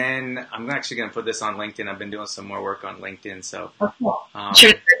 And then I'm actually going to put this on LinkedIn. I've been doing some more work on LinkedIn. So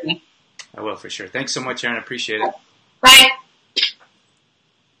Sure. I will for sure. Thanks so much, Erin. I appreciate it. Bye.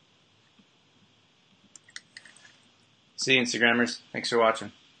 See you, Instagrammers. Thanks for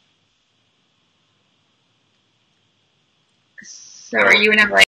watching. So are you in LA?